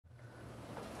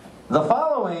The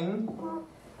following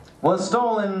was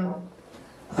stolen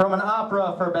from an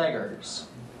opera for beggars.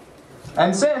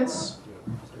 And since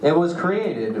it was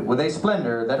created with a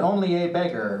splendor that only a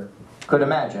beggar could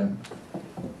imagine,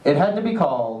 it had to be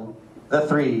called the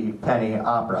Three-Penny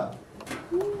Opera.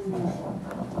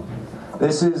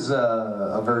 This is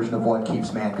a version of what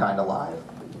keeps mankind alive.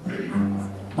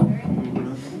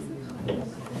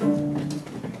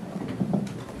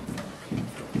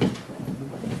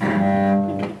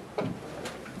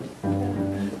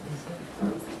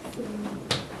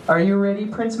 Are you ready,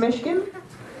 Prince Mishkin?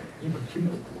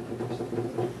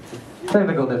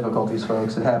 Technical difficulties,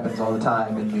 folks. It happens all the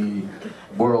time in the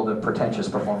world of pretentious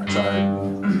performance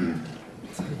art.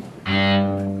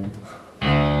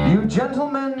 You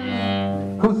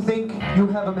gentlemen who think you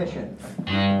have a mission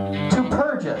to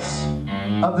purge us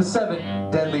of the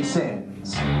 7 deadly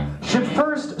sins should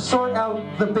first sort out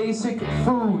the basic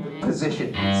food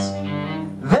positions.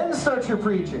 Then start your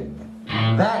preaching.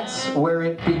 That's where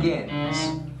it begins.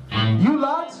 You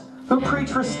lot who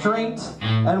preach restraint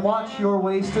and watch your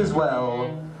waist as well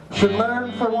should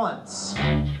learn for once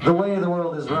the way the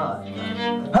world is run.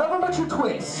 However much you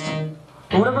twist,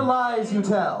 or whatever lies you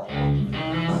tell,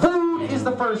 food is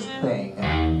the first thing,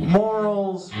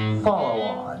 morals follow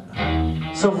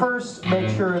on. So first make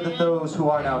sure that those who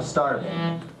are now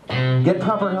starving get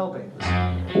proper helpings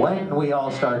when we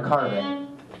all start carving.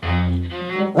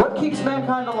 What keeps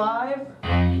mankind alive?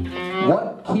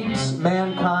 What keeps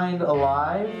mankind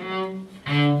alive?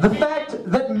 The fact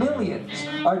that millions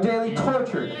are daily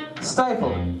tortured,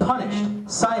 stifled, punished,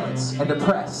 silenced, and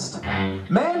oppressed.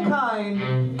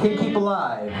 Mankind can keep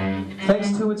alive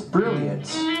thanks to its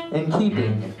brilliance in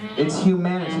keeping its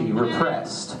humanity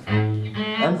repressed.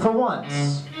 And for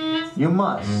once, you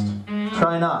must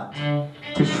try not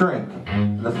to shrink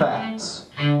the facts.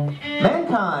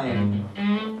 Mankind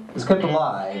is kept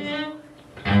alive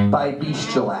by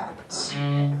bestial acts.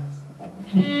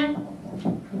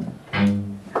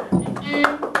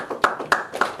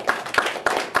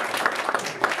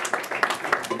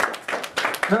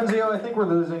 Nunzio, I think we're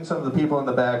losing some of the people in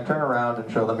the back. Turn around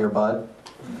and show them your butt.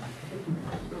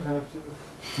 Don't have to.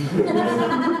 You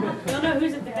don't know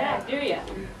who's at the back, do you?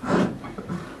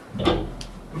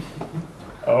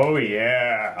 Oh,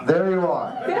 yeah. There you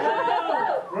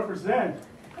are. Represent.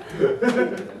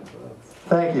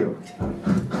 Thank you.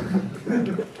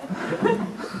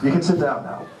 You can sit down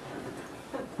now.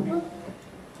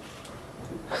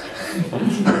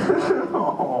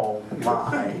 Oh,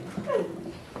 my.